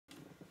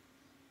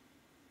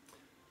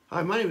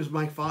Hi, my name is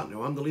Mike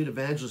Fontenot. I'm the lead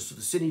evangelist of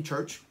the Sydney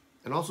Church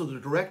and also the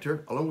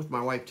director, along with my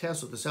wife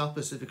Tess, of the South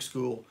Pacific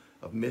School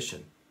of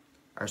Mission.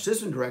 Our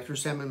assistant director,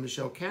 Sam and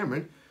Michelle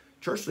Cameron,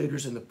 church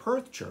leaders in the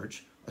Perth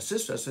Church,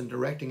 assist us in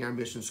directing our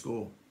mission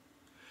school.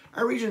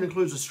 Our region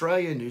includes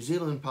Australia, New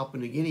Zealand, Papua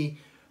New Guinea,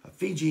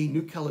 Fiji,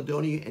 New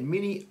Caledonia, and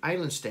many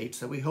island states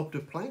that we hope to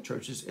plant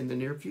churches in the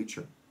near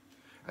future.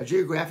 Our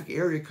geographic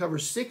area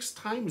covers 6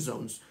 time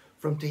zones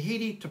from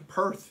Tahiti to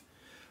Perth,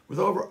 with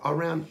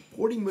around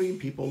 40 million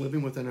people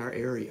living within our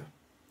area.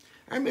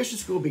 Our mission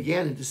school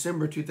began in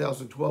December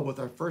 2012 with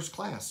our first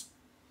class.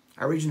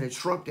 Our region had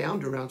shrunk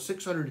down to around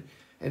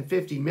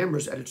 650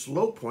 members at its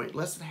low point,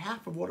 less than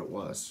half of what it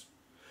was.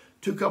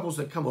 2 couples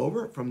had come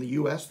over from the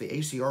U.S., the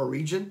ACR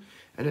region,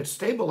 and had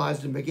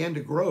stabilized and began to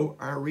grow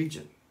our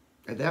region.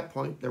 At that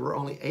point, there were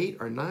only 8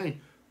 or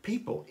 9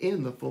 people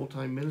in the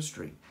full-time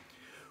ministry.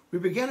 We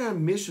began our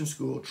mission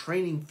school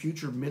training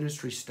future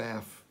ministry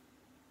staff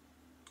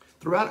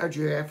throughout our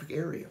geographic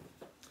area.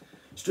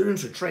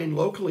 Students are trained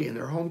locally in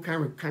their home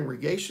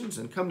congregations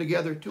and come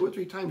together 2 or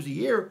 3 times a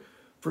year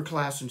for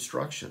class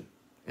instruction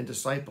and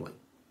discipling.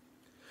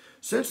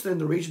 Since then,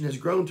 the region has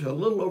grown to a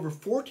little over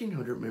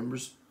 1,400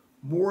 members,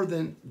 more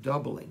than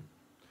doubling.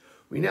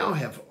 We now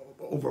have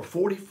over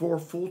 44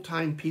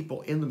 full-time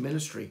people in the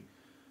ministry,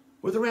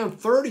 with around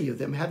 30 of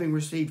them having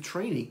received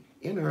training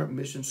in our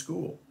mission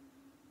school.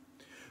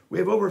 We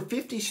have over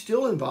 50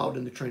 still involved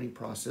in the training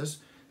process,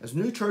 as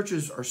new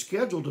churches are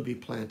scheduled to be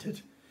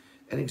planted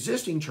and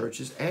existing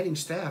churches adding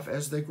staff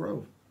as they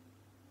grow.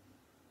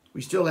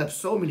 We still have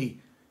so many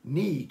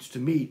needs to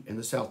meet in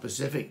the South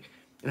Pacific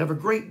and have a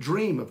great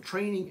dream of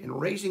training and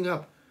raising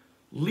up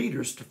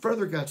leaders to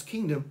further God's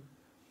kingdom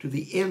to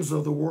the ends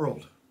of the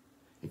world,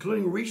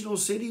 including regional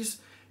cities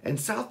and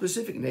South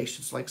Pacific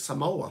nations like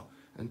Samoa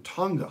and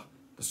Tonga,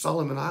 the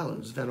Solomon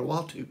Islands,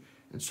 Vanuatu,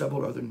 and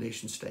several other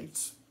nation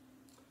states.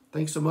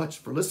 Thanks so much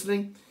for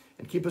listening,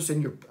 and keep us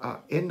in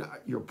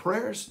your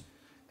prayers,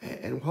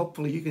 and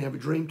hopefully you can have a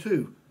dream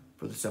too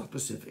for the South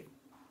Pacific.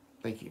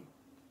 Thank you.